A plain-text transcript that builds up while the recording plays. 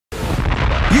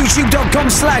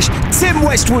YouTube.com/Tim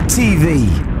Westwood TV.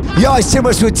 Yo, it's Tim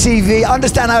Westwood TV.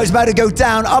 Understand how it's about to go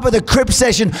down. Up at the Crib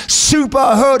Session.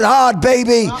 Super hood hard,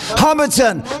 baby.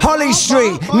 Homerton, Holly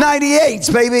Street, 98,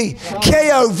 baby.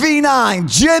 KO, V9,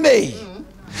 Jimmy.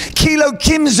 Kilo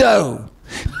Keemzo.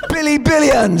 Billy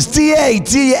Billions, D.A,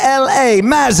 D.L.A,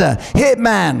 Mazza,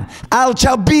 Hitman,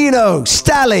 Alchubbino,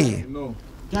 Stally.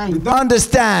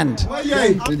 Understand.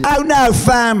 Out now,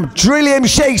 fam. Drilliam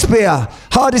Shakespeare.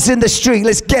 Hardest in the street.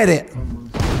 Let's get it.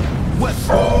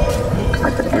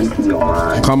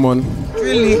 Come on.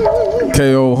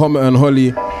 KO, Homerton,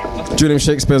 Holly. Drilliam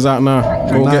Shakespeare's out now.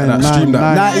 Go get that, stream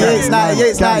that.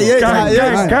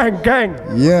 98. Gang.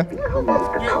 Yeah.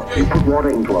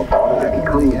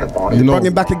 You know. Bring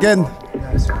him back again.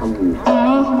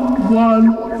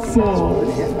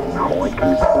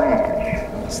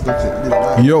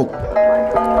 Yo.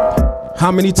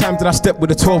 How many times did I step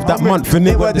with a 12 that month and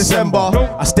it was December?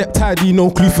 I stepped tidy, no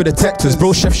clue for detectors.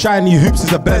 Bro, chef shiny, hoops is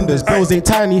the benders. Bros ain't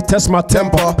tiny, test my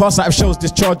temper. Pass out of shows,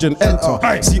 discharge and enter.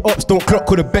 See ops don't clock,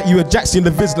 could've bet you a Jackson in the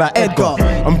viz like Edgar.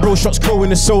 And bro, shots crow in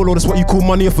the solo, that's what you call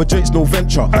money for drinks, no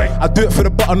venture. I do it for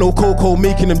the butter, no cocoa,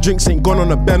 making them drinks ain't gone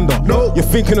on a bender. You're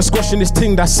thinking of squashing this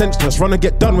thing, that's senseless. Run and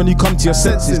get done when you come to your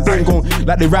senses. Brain gone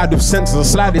like they ride with sensors. I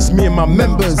slide, it's me and my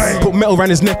members. Put metal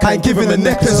around his neck, I ain't giving a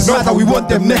necklace. Mad how we want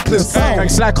them necklace. Gang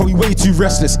slack, are we way too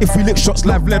restless? If we lick shots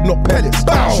live lead, not pellets.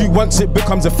 Shoot once, it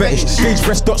becomes a fetish. Gauge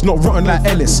fresh dots, not rotten like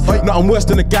Ellis. Nothing worse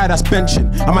than a guy that's benching.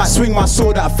 I might swing my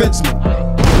sword at a fenceman.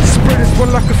 Spread this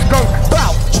one like a skunk.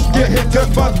 Bow. Get hit,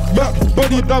 get bug.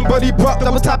 Body done, body pop.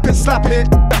 Double tap it, slap it.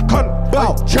 That cunt.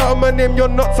 Bow. Shout my name, you're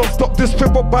nuts. I'll stop this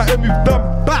trip up by him, you've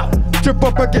done. Bow. Trip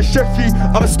up and get chefy.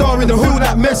 I'm a star in the hood,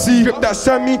 that messy. Grip that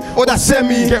Sammy or that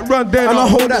semi. Get run down and I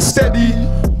hold that steady.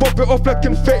 Pop it off like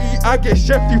confetti, I get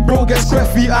chefy. Bro gets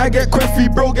creffy, I get creffy,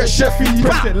 bro get chefy.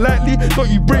 Press it lightly, don't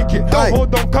you break it.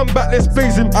 Hold on, come back, let's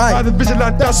blaze him. I had a vision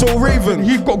like that, so Raven.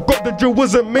 He got the drill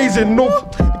was amazing. No,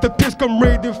 if the piss come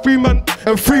raiding, free man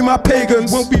and free my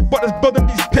pagans. Won't be but there's blood on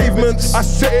these pavements. I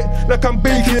set it like I'm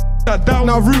baking. Down.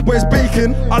 Now rude boys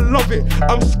bacon. I love it,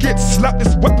 I'm skit, slap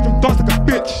this weapon and dance like a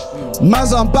bitch.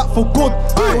 Mazza, I'm back for good.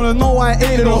 I wanna know why I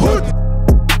ain't in the hood.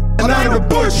 And I in the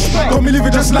bush, got me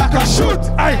living just like I should.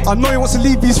 I know he wants to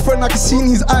leave his friend, I can see in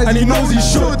his eyes, and he knows he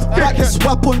should. Back this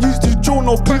weapon used to draw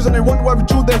no clues, and they wonder why we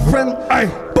drew their friend.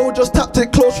 Bo just tapped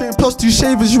it close, and plus 2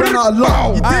 shavers, you ran out of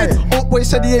luck. He did. Upway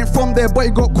said he ain't from there, but he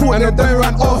got caught and then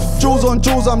ran off. Jaws on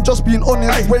Jaws, I'm just being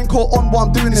honest. Raincoat on, what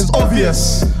I'm doing is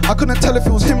obvious. I couldn't tell if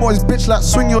it was him or his bitch, like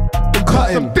swing your and cut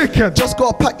him. Just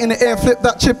got a pack in the air, flip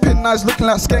that chip in, nice looking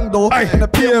like Skeng though. In a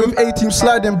PM with A-team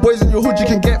sliding, boys in your hood you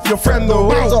can get for your friend though.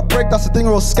 Hands up break, that's a thing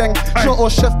or a skeng. Shot or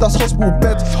chef, that's hospital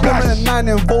beds. Woman and 9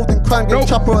 involved in crime, get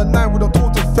chopper and 9 with a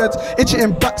total feds. Itch it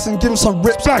in backs and give him some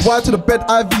rips. Wire to the bed,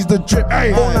 IV's the drip.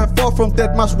 Whole 9 far from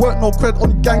dead, mass work, no cred.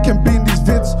 Only gang can be in these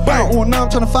vids. Oh, now I'm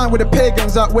trying to find where the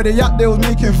pagans at, where they at, they was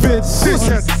making vids.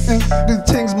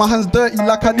 These things, my hands dirty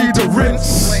like I need to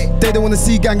rinse. They don't wanna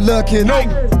see gang lurking.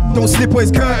 Don't slip on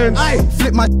his curtains.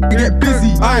 Flip my and get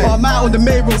busy. I'm out on the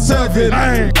main road serving.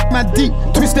 Man deep,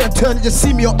 twist it and turn it, just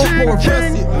see me or up or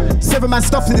reverse it. 7 man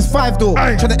stuff in this 5 door.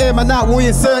 Tryna air man out when we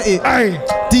insert it.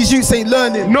 These youths ain't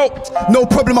learning. No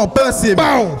problem, I'll burst him.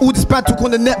 All this bad talk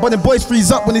on the net, but them boys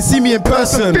freeze up when they see me in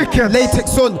person.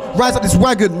 Latex on, rise up this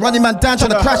wagon, running man down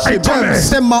tryna crash it.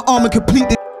 Send my arm and complete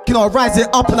this. I'll rise it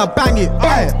up and I bang it.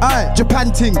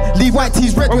 Japan ting, leave white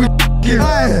tees red when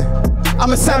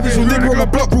I'm a savage, real nigga on my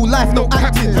block, rule life, no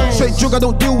acting. Straight jug, I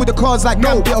don't deal with the cards like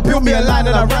no. It'll build me a line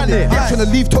and I ran it.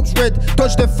 Tryna leave tops red,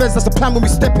 dodge their feds, that's the plan when we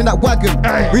step in that wagon.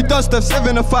 We done stuff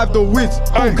 7 and 5 the whiz.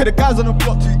 Cause the guys on the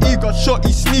block too eager, got shot,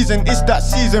 he's sneezing, it's that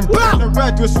season. Gonna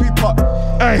ride to a sweeper,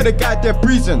 cause the guy they're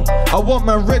breezing. I want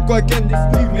my red go again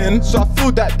this evening, so I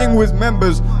feel that thing with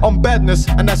members on badness,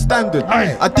 and that's standard.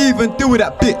 I didn't even deal with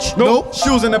that bitch, no.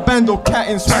 She was in a bando,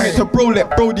 catting, swing it to bro,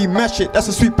 let Brody mash it. That's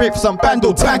a sweet break for some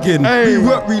bando tagging. We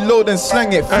work, reload and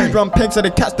slang it. 3 drum pegs so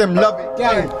the cats them love it.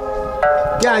 Gang.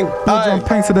 3 drum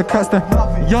pegs so the cats them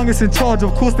love it. Youngest in charge,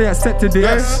 of course they accepted it.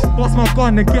 Bust my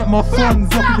gun and get my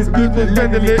funds up in this good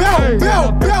bending it.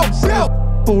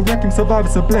 Full wrecking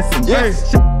survivors a blessing.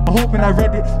 I'm hoping I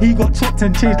read it. He got chopped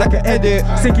and changed like an edit.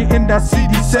 Stick it in that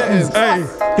CD settings.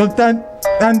 You're done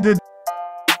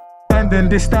and then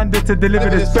this standard to deliver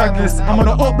this badness. I'm on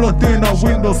the upload doing our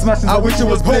window smashing. I wish it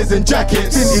was blazing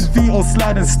jackets. Tinted V or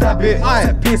slide and stab it.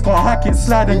 Pace can't hack it,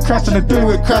 slide and crash and the door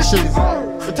with crashes.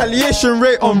 Retaliation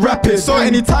rate on rapid, so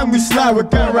anytime we slide, we're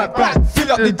going right back.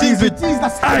 Fill up the D's with D's,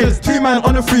 that's just 2 man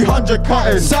on a 300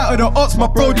 cutting. Shout to the ops, my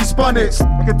brody spun it.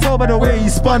 I can tell by the way he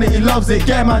spun it, he loves it.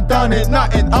 Get man down it,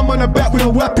 nothing. I'm on the back with the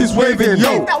weapons waving.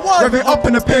 Yo, rev it up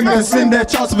in the pavement, slim their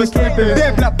chance of escaping.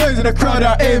 Them black boys in the crowd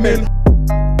are aiming.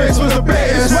 Face was a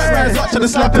bait, sweat rise up to the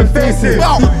slapping faces.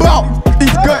 Bow, bow.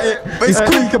 He's got it, but it's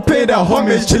cool, you can pay that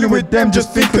homage. Chilling with them,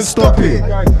 just think and stop it.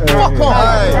 Fuck off!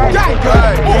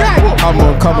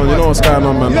 Come on, you know what's going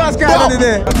on, man. You know what's going on in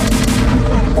there?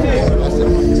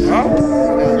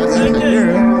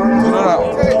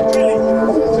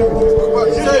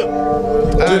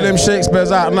 Drilliam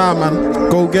Shakespeare's out now, man.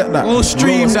 Go get that. All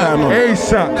streams out.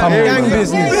 ASAP. Come on, Gang man.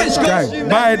 business. Gang,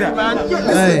 buy that.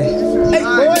 Hey.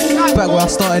 Back where I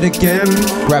started again,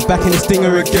 right back in the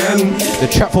stinger again. The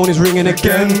trap phone is ringing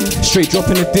again, straight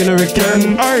dropping the dinner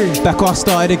again. Back where I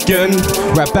started again,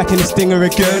 right back in the stinger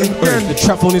again. The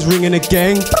trap phone is ringing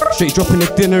again, straight dropping the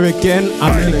dinner again.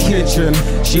 I'm in the kitchen,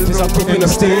 she thinks I'm cooking a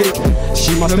steak.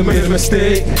 She must have made a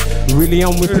mistake, really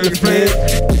I'm whipping the flake.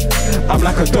 I'm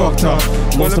like a doctor,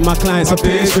 most of my clients are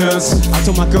patients. I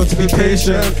told my girl to be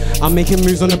patient, I'm making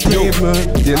moves on the pavement.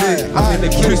 I'm in the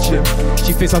kitchen,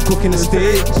 she thinks I'm cooking a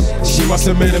steak. She must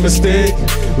have made a mistake,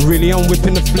 really I'm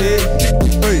whipping the flake.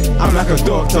 I'm like a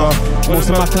doctor, most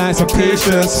of my clients are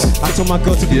patients. I told my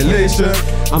girl to be patient,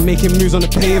 I'm making moves on the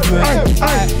pavement.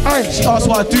 She asked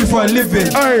what I do for a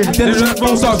living, and then the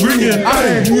phone starts ringing.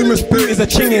 Numerous booties are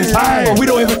chingings, but we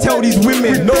don't ever tell these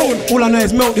women. No, all I know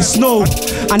is melt this snow.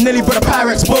 I nearly put a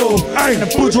Pyrex bowl, the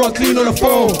bourgeois clean on the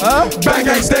phone. Bang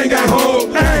gang, stay gang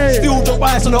home. Still drop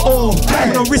ice on the oil,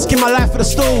 and I'm risking my life for the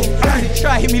stove.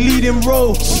 Try hit me leading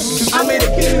role, I made a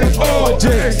killing all.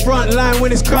 Front line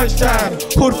when it's crunch time,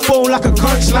 hood phone like a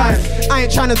crunch line. I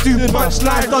ain't trying to do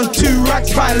punchline, done 2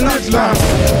 racks by lunchtime.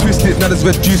 Twist it, now there's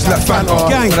red juice like Fanta.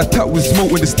 Gang. When I tap with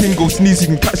smoke, when the sting goes sneeze, you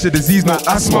can catch the disease, no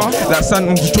asthma. Like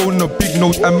Santon's controlling a big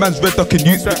nose, and man's red ducking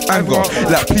youths with anger.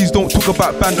 Like please don't talk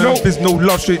about banner, there's no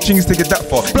love, straight chings take it that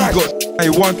far. He got I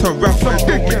want to rapper,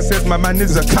 don't make sense, my man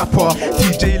is a capper.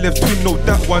 TJ left twin, know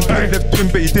that one. Twin left twin,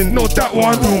 but he didn't know that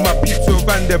one. All my peeps were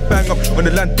ran their bang up on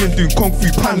the land, doing Kung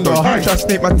Fu Panda. Try to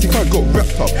snake my team, I got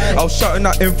wrapped up. I was shouting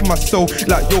out in for myself,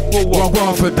 like yo, go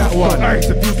one for that one.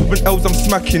 The views popping L's I'm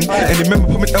smacking, and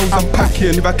remember popping L's I'm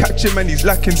packing. If I catch him and he's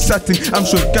lacking satin, I'm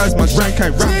sure guys my rank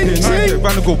ain't rapping.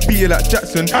 Round and go beat it like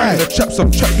Jackson, and the traps up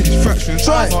track with these fractions.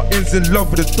 Martin's in love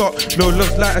with the dark, no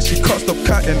love's light and she can't stop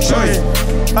catting.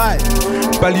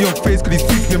 Belly on face cause these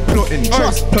beats been plotting.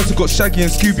 Plus I got Shaggy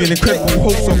and Scooby and incredible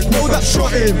hopes on course that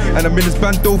shot him. And I'm in this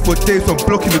bando for days, I'm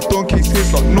blocking the donkeys, here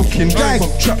start knocking.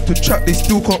 From trap to trap they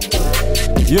still can't.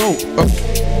 Yo.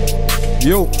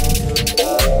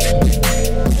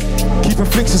 Keeping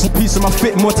flicks is a piece of my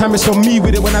fit. More time it's on me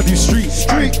with it when I do street.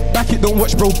 Back it, don't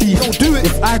watch bro beef. Don't do it.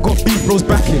 If I got beef, bro's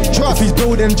backing. If he's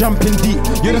build then jumping deep.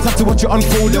 You don't have to watch it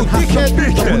unfold and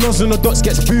happen. Double nose on the dots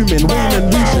gets booming. Wayne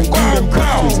and Lucian, cool them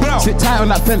crashes. Sit tight on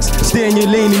that fence, stay in your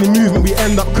lane in the movement, we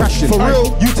end up crashing. For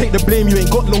real, you take the blame, you ain't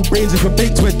got no brains if you're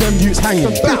baked where them youths hanging.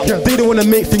 They don't wanna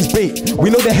make things bait. We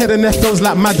know their head and their feels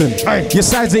like Madden. Your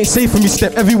sides ain't safe when we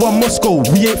step, everyone must go.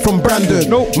 We ain't from Brandon.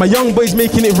 My young boys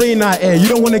making it rain out here. You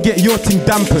don't wanna get your thing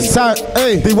dampened.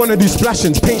 They wanna do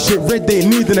splashings, paint shit red, they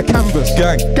need in a canvas.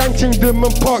 Gang changed him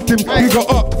and parked him. He got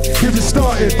up, he just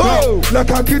started. Like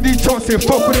how could he chance it?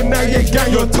 Fuck with the 98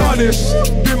 gang, you're tarnished.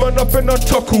 Be man up in a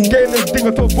tuckle, getting this thing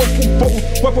into a bottle.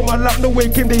 Wipe on my lap, no way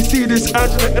can they see this.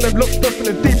 Angela and I'm locked up in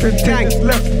the deep end. Gang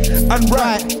left and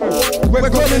right. We're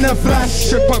going in a flash.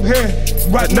 Ship up here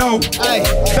right now.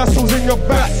 That's who's in your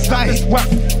back. That is whack.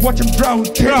 Watch him drown.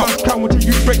 Take my count until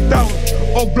you break down.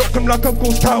 Or block him like a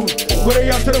ghost town. When they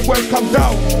out to the world come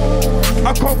down.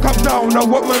 I can't come down. I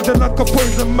want man's like a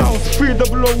poison mouse.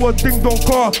 300 ding dong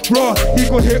car. Raw. He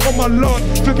gon' hit on my lord.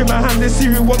 Flick in my hand, they see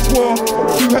who wants war.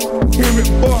 You hear it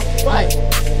bark.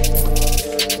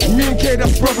 Me and K,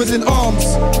 that's brothers in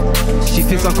arms. She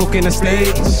thinks I'm cooking a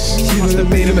steak. She must have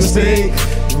made a mistake.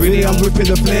 Really, I'm whipping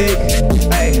the flake.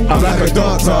 I'm like a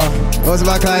doctor. Most of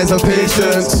my clients are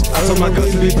patients. I told my girl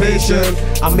to be patient.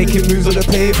 I'm making moves on the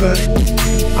pavement.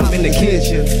 I'm in the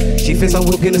kitchen. She thinks I'm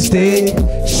whipping a steak.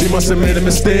 She must have made a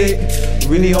mistake.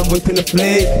 Really, I'm whipping the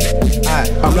flake.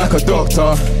 I'm like a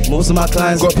doctor. Most of my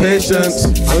clients got patience.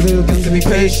 I told my girl to be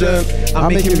patient.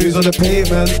 I'm making moves on the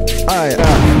pavement.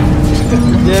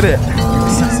 Get it.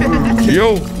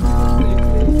 Yo.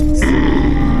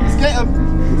 Let's get him.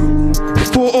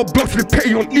 4 up blocks with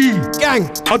petty on E. Gang.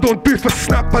 I don't do it for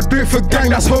snap, I do it for gang,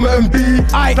 that's Homerton B.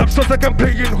 Snap shots like I'm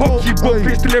playing hockey, but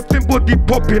face to left in body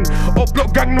popping. Up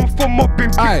block gang them for mopping.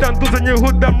 Kick down doors on your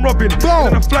hood, I'm robbing.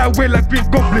 Then I fly away like Green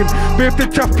Goblin. But if the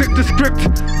chat flip the script,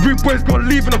 rude boys got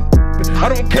leaving a I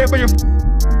don't care about your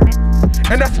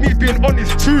and that's me being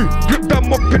honest. True. Grip that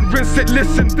mop and rinse it,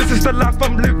 listen. This is the life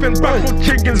I'm living. Back on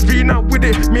Chickens, V now with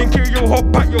it. Me and Kyo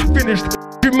hop back, you're finished.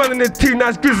 Big man in the team,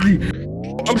 that's Grizzly.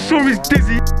 I'm sure he's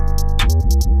dizzy.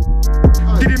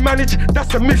 Did he manage?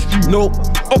 That's a mystery. Nope.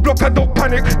 Up block, I don't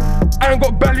panic. I ain't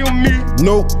got belly on me.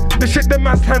 Nope. The shit that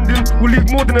man's handing will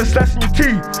leave more than a slash in your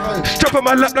key. Strap on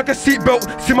my lap like a seatbelt.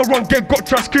 See my run, get got,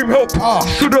 try scream help.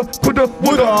 Shoulda, coulda,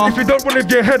 woulda. If you don't run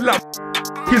with your head lap,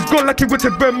 he's gone like he went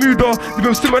to Bermuda. They've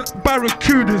been swimming like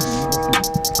barracudas.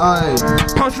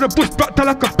 Pounce in the bush, back down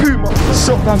like a puma.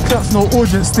 Shotgun claps, no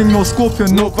audience, sting, no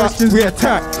scorpion, no questions, we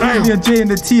attack. Me and Jay in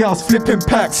the tea house, flipping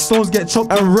packs. Stones get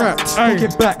chopped and wrapped. Look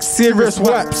it back, serious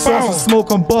whack. Sauce and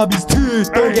smoke on Barbies too.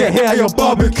 Don't get hit at your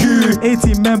barbecue.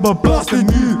 18 member blasting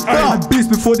you. Had beats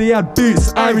before they had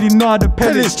boots. I already know how the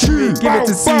pellet's true. Give it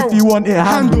to see if you want it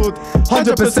handled.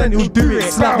 100% he'll do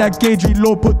it. Slap that gauge,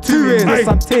 reload, put 2 in. Yes,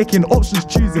 I'm taking options,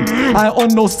 choosing. I ain't on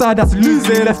no side that's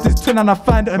losing. Left his twin and I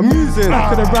find it amusing. Look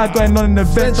at the ride going on in the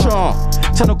venture.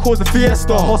 Trying to cause a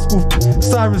fiesta. Hospital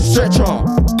siren stretcher.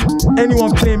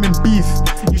 Anyone claiming beef,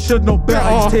 you should know better.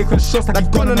 He's taking shots like he's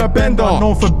gone on a bender.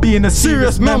 Known for being a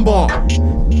serious member.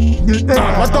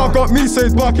 My dog got me, so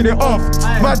he's barking it off.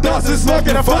 My dog's is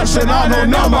smoking a function. I know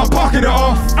now I'm parking it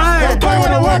off. Yo, boy,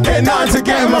 when I work at 9 to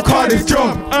get in my Cardiff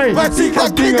job. My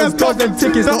T-Cap dingers got them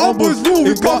tickets. The old boys rule,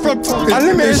 we got from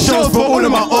unlimited shows for all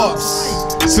of my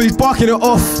ops. So he's barking it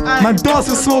off. My dog's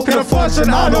is smoking a function.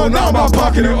 I know now I'm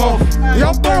parking it off.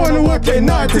 Yo, boy, when I work at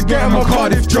 9 to get in my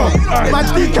Cardiff job. My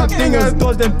T-Cap dingers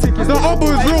got them tickets. The old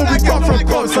boys rule, we got from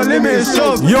cops, unlimited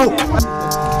shows. Yo.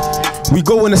 We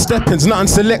go in the step-ins, nothing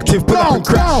selective, pull up and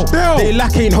crash. They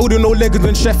lack ain't holding no legs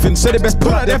when chefing, so they best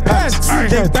pull out their pants.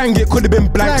 They bang it, could've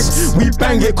been blanks. We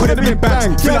bang it, could've been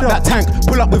bang. Fill up that tank,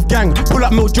 pull up with gang. Pull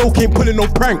up no joke, ain't pulling no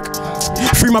prank.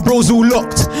 Free my bros all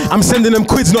locked, I'm sending them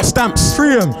quids, not stamps.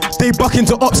 Free them. They buck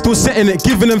into ops, still setting it,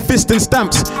 giving them fist and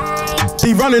stamps.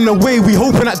 They running away, we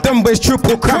hoping that them boys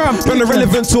triple cramp. Run the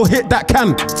relevance or hit that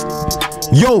can.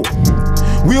 Yo.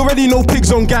 We already know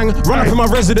pigs on gang. Run up in my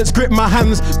residence, grip my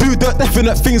hands. Do dirt,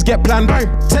 definite things get planned.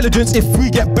 Intelligence if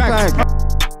we get banged.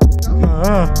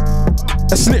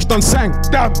 A snitch done sang.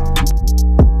 Damn.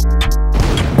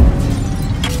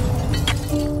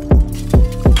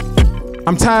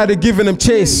 I'm tired of giving them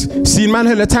chase. Seen man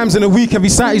hella times in a week, every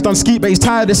sight he's done skeet, but he's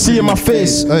tired of seeing my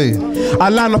face. I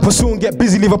line up a soon, get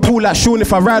busy, leave a pool like Sean.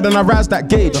 If I ride and I rise that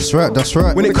gauge. That's right, that's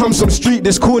right. When it comes from street,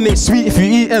 this corn ain't sweet. If you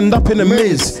eat, end up in a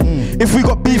maze. If we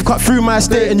got beef cut through my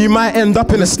estate, and you might end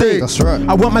up in a state. That's right.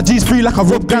 I want my G's free like I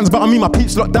rob gangs, but I mean my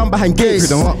peeps locked down behind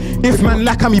gates. If man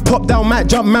lack me pop down, might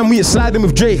jump man, we sliding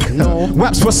with Drake.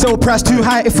 Waps for sale price too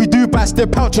high. If we do buy,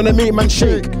 step out trying to make man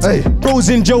shake. Bros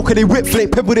in Joker, they whip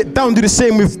flake, pebbled it down, do the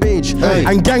same with Beige.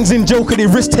 And gangs in Joker, they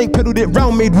wrist take, pedaled it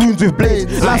round, made wounds with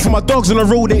blades. Life for my dogs on the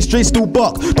road ain't straight, still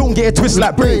bark. Don't get it twisted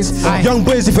like braids. Young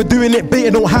boys, if you're doing it, bait,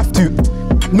 don't have to.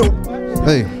 No.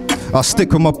 I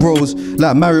stick with my bros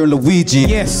like Mario and Luigi.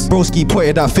 Yes. Broski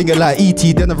pointed that finger like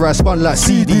E.T. Then I spun like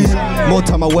CDs. More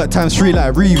time I work ×3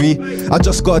 like Riri. I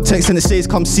just got a text and it says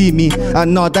come see me.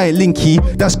 And nah, that ain't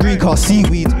Linky, that's green car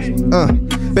seaweed.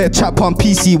 Better chat on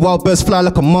PC, wild birds fly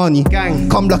like a Marnie.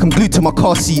 Come like I'm glued to my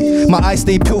car seat. My eyes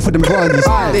stay peeled for them brownies.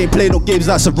 They ain't play no games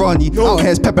like Serrani. Out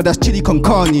here's pepper, that's chili con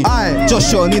carne. Just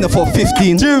shot Nina for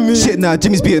 15. Shit nah,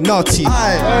 Jimmy's being naughty.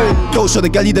 Don't show the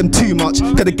galley them too much,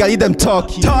 cause the galley them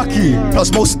talky.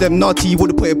 Plus most of them naughty,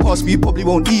 wouldn't put it past me, you probably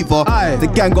won't either. The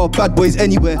gang got bad boys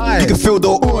anywhere, you can feel the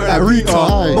aura like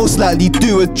Rita. Most likely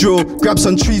do a drill, grab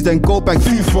some trees then go back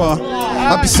FIFA.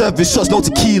 I be serving shots, no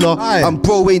tequila. And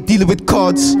bro ain't dealing with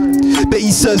cards. Bet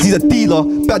he serves, he's a dealer.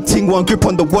 Bad ting, one grip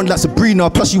on the one like Sabrina.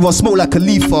 Plus you want smoke like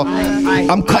Khalifa.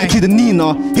 I'm cutting to the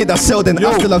Nina. Hit that cell then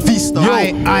after la vista.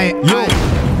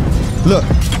 Look,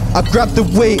 I grab the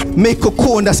weight, make a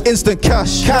call and that's instant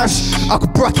cash. I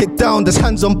could bracket down, there's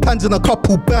hands on pans and a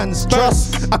couple bands.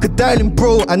 Trust, I could dial in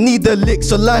bro, I need the lick,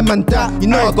 so lie man that. You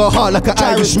know I got heart like an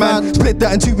Irishman. Split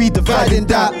that in two, we dividing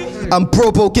that. And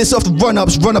bro gets off the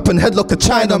run-ups, run up and headlock a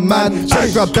China man. Try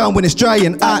grab down when it's dry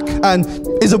and act, and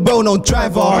is a well-known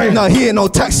driver. Nah, he ain't no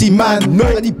taxi man.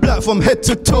 And he black from head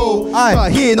to toe. Nah,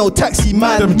 he ain't no taxi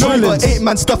man. Got 8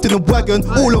 man stuffed in a wagon,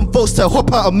 all on votes to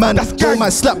hop out a man. Bro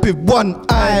man slap with one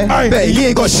eye. Bet he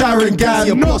ain't got Sharon gas.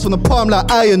 Your blast on the palm like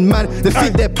Iron Man. They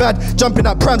think they're bad, jumping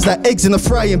at prams like eggs in a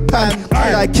frying pan.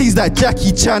 Like keys like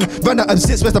Jackie Chan. Ran out of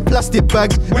zips, where's the plastic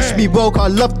bags? Wish me well, I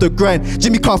love the grind.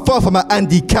 Jimmy can't far from my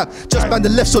Andy cap. Just by the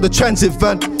left, so the transit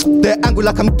van. Their angle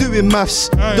like I'm doing maths.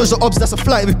 Those are obs, that's a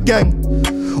flight with gang.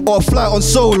 Or a flight on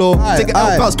solo. Take it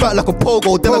out, bounce back like a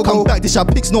pogo. Then I come back, this shit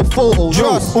pics, no photos.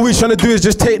 All we tryna do is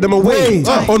just take them away.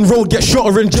 On road, get shot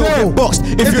or in jail, get boxed.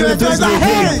 If you're in the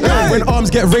business, when arms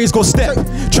get raised, go step.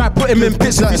 Try put him in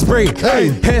pits if you spray.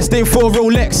 Hair stain for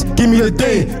Rolex. Give me the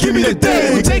day, give me the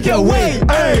day. We take it away.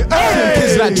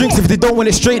 Kids like drinks, if they don't want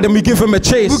it straight, then we give them a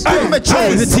chase.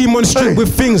 The team on street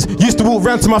with things. Used to walk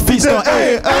round to my feet, start.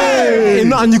 Ain't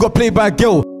nothing you got played by a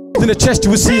girl. In the chest, you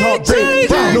will see heartbreak.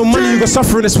 No money, you got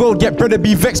suffer in this world. Get bread to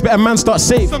be vexed, better man start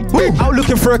safe. Out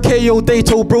looking for a KO day,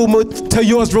 told bro, tell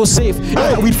yours real safe.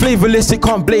 We flavorless, it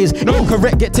can't blaze. No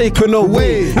correct, get taken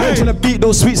away. I'm trying to beat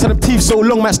those sweets and them teeth so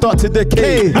long, might start to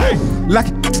decay.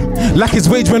 Like his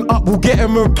wage went up, we'll get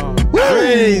him a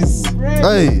raise.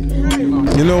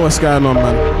 You know what's going on,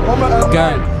 man?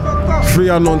 Gang. Free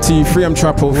Unknown T, free M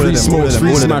Trappo, free Smokes,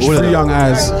 free Smash, free Young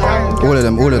Eyes. All of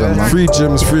them, man. Free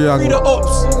Gyms, free Young. Free the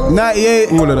Ops.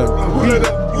 98. All of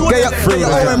them. Get up, free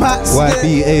OM hats.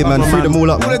 YBA, man, free them all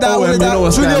up. All of that, you know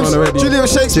what's going on already. Drilliam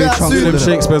Shakespeare out soon. Drilliam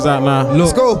Shakespeare's out now.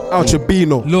 Let's go.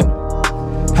 Alchubbino.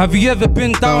 Look, have you ever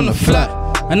been down the flat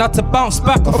and had to bounce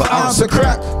back off an ounce of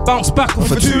crack? Bounce back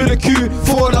off a 2 in the queue,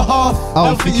 4 and a half. I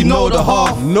don't think you know the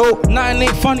half. Nope. Nothing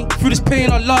ain't funny, through this pain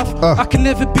I laugh. I can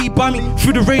never be by me,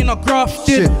 through the rain I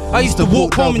grafted. I used to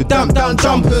walk home in damp down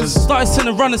jumpers. Started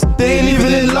sending runners, they ain't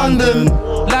even in London.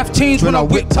 Life changed when I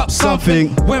whipped up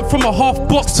something. Went from a half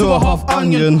box to a half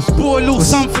onion. Bought a little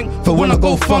something for when I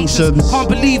go functions. Can't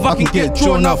believe I can get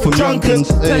drawn out for drunkens.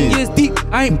 10 years deep,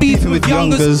 I ain't beefing with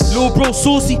youngers. Lil bro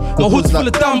saucy, my hood's full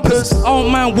of dumpers. I don't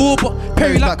mind war, but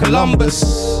Perry like Columbus.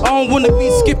 I don't wanna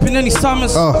be skipping any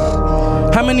summers.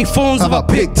 How many phones have I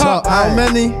picked up? How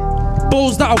many?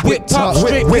 Bowls that I whipped up,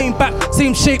 straight came back,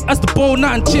 same shape as the bowl,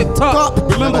 nothing chipped up.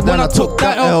 Remember when I took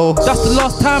that L? That's the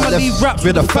last time I leave raps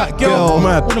with a fat girl.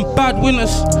 With them bad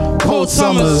winners, cold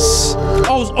summers.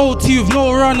 I was OT with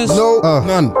no runners.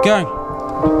 None. Gang.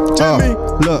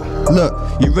 Look,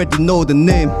 you already know the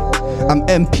name. I'm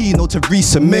MP, no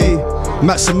Theresa May.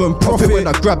 Maximum profit when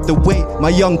I grabbed the weight. My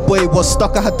young boy was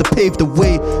stuck, I had to pave the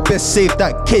way. Best save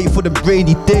that K for the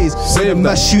rainy days. When the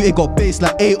mass shooting got bass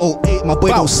like 808. My boy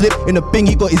don't slip in the bing,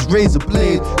 he got his razor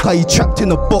blade. Cause he trapped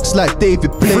in a box like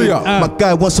David Blade. My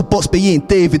guy wants a box but he ain't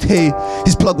David Hay.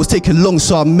 His plug was taking long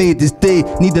so I made this day.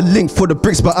 Need a link for the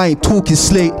bricks but I ain't talking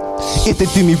slate. If they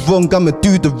do me wrong, I'ma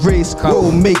do the race.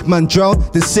 What'll make man drown,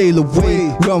 then sail away.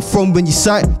 Where I'm from when you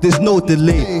sight, there's no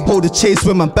delay. Hold the chase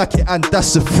when man back it and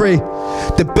that's a fray.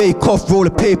 The bake off, roll a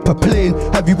paper plane.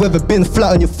 Have you ever been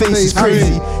flat on your face? It's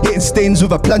crazy. Hitting stains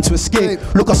with a plan to escape.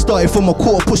 Look, I started from a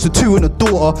quarter, pushed to 2 and a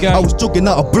daughter. I was jogging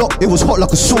out a block, it was hot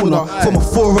like a sauna. From a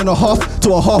 4.5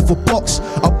 to a half a box.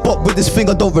 I bop with this thing,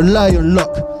 I don't rely on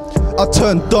luck. I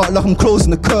turn dark like I'm closing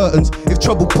the curtains. If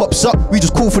trouble pops up, we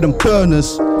just call for them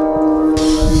burners.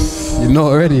 You know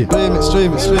already.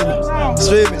 Stream it.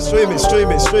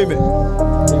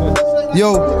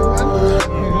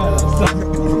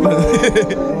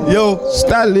 Yo,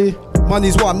 Stanley.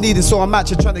 Money's what I'm needing, so I'm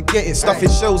actually trying to get it. Stuffing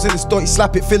shells in the store,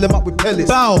 slap it, fill them up with pellets.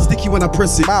 Bow. Sticky when I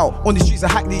press it. Bow. On the streets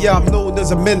of Hackney, yeah, I'm known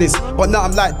as a menace. But now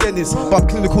I'm like Dennis, but I'm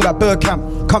clinical like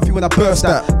Burkamp. Comfy when I burst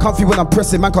that. Comfy when I'm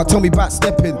pressing, man can't tell me back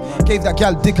stepping. Gave that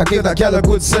gal dick, I gave that gal a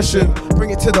good session.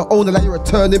 Bring it to the owner like you're a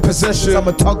turn in possession. I'm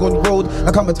a tug on road,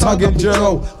 like I'm a tug in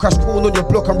jail. Crash corn on your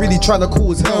block, I'm really trying to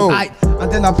cause hell.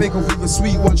 And then I bake off with a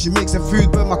sweet one. She makes her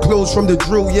food, burn my clothes from the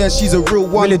drill. Yeah, she's a real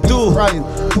one. Really do. Crying,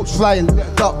 hooks flying,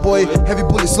 duck boy. Heavy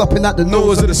bullet slopping at the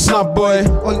nose of the snub boy.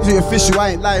 Honestly official, I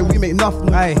ain't lying, we make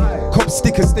nothing. Cop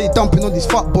stickers stay dumping on these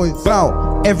fuck boys. Bow.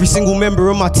 Every single member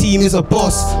of my team is a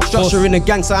boss. Structure in the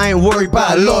gang, so I ain't worried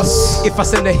about a loss. If I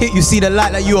send a hit, you see the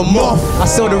light like you a moth. I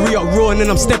sell the re-up raw and then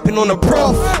I'm stepping on a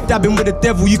prof. Dabbing with the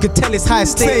devil, you can tell it's high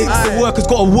stakes. The workers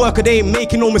got a worker, they ain't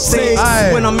making no mistakes.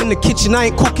 When I'm in the kitchen, I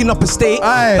ain't cooking up a steak.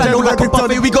 Bando like a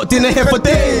buffet, we got dinner here for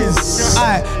days.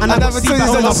 And I got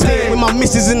seatbacks on my plate. With my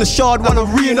missus in the shard, wanna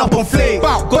reeing up on flake.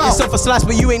 Got yourself a slice,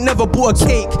 but you ain't never bought a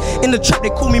cake. In the trap, they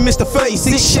call me Mr.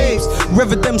 36 Shapes.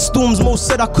 Revered them storms, most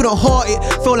said I couldn't heart it.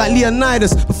 Felt like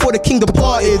Leonidas before the king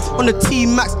departed. On the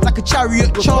T-Max, like a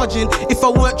chariot charging. If I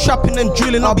weren't trapping and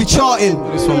drilling, I'll be charting.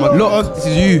 This one, my look, this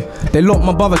is you. They locked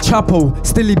my brother Chapo,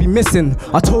 still he be missing.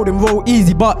 I told him roll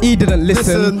easy, but he didn't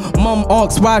listen. Mum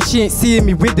asked why she ain't seeing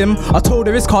me with him. I told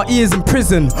her his car he is in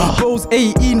prison. Bro's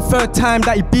 18, third time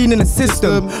that he been in the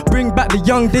system. Bring back the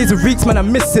young days of Reeks, man, I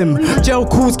miss him. Jail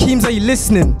calls, Keemzo, are you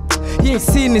listening? He ain't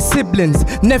seeing his siblings,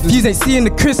 nephews ain't seeing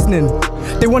the christening.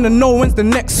 They wanna know when's the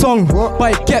next song,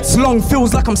 but it gets long,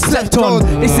 feels like I'm slept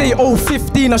on. They say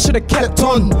 15, I should've kept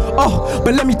on.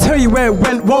 But let me tell you where it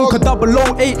went wrong. Cause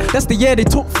 008, that's the year they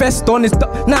took Fest on. It's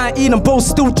 19 and both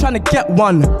still trying to get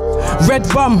one. Red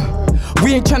rum,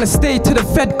 we ain't tryna stay till the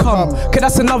Fed come. Cause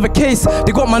that's another case.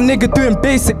 They got my nigga doing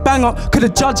basic banger. Cause the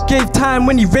judge gave time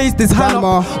when he raised his hand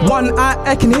up. One eye,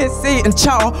 I can hear Satan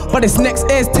chatter, but his next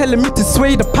ear's telling me to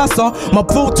sway the passer. My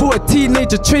bro taught a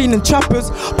teenager training trappers.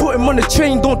 Put him on the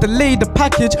train, don't delay the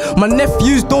package. My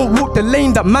nephews don't walk the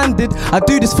lane that man did. I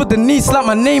do this for the niece like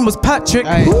my name was Patrick.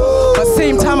 But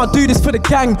same time I do this for the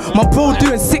gang. My bro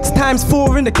doing 6 times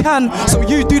 4 in the can. So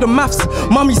you do the maths.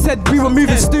 Mummy said we were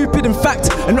moving stupid. In fact,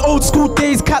 an old school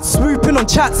days, cats swooping on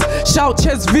chats. Shout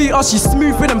Ches V, she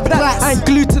smoother than black. I ain't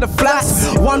glued to the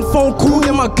flats. One phone call,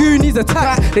 then my goonies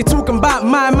attack. They talking about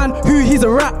my man, who he's a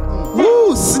rat.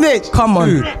 Woo, snitch. Come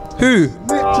on. Who?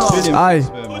 Aye.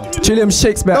 Drilliam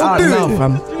Shakespeare out now,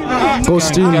 fam. Go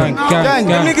stream. Gang.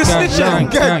 Them niggas snitching.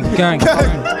 Gang.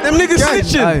 Them niggas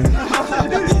snitching.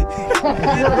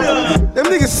 Them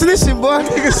niggas snitching, boy.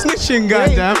 Niggas snitching,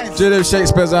 goddamn. Drilliam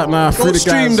Shakespeare's out now. Free the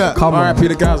guys. Come on. R.I.P.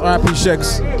 the guys. R.I.P.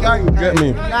 Shakes. Get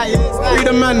me. Free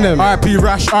the man them. R.I.P.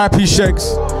 Rash. R.I.P.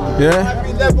 Shakes. Yeah.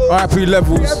 R.I.P.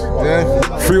 Levels.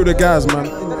 Yeah. Free the guys, man.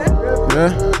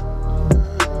 Yeah.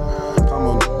 Come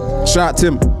on. Shout out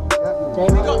Tim.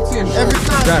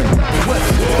 Gang.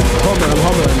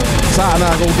 Homerton. Saturday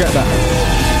night, go get that.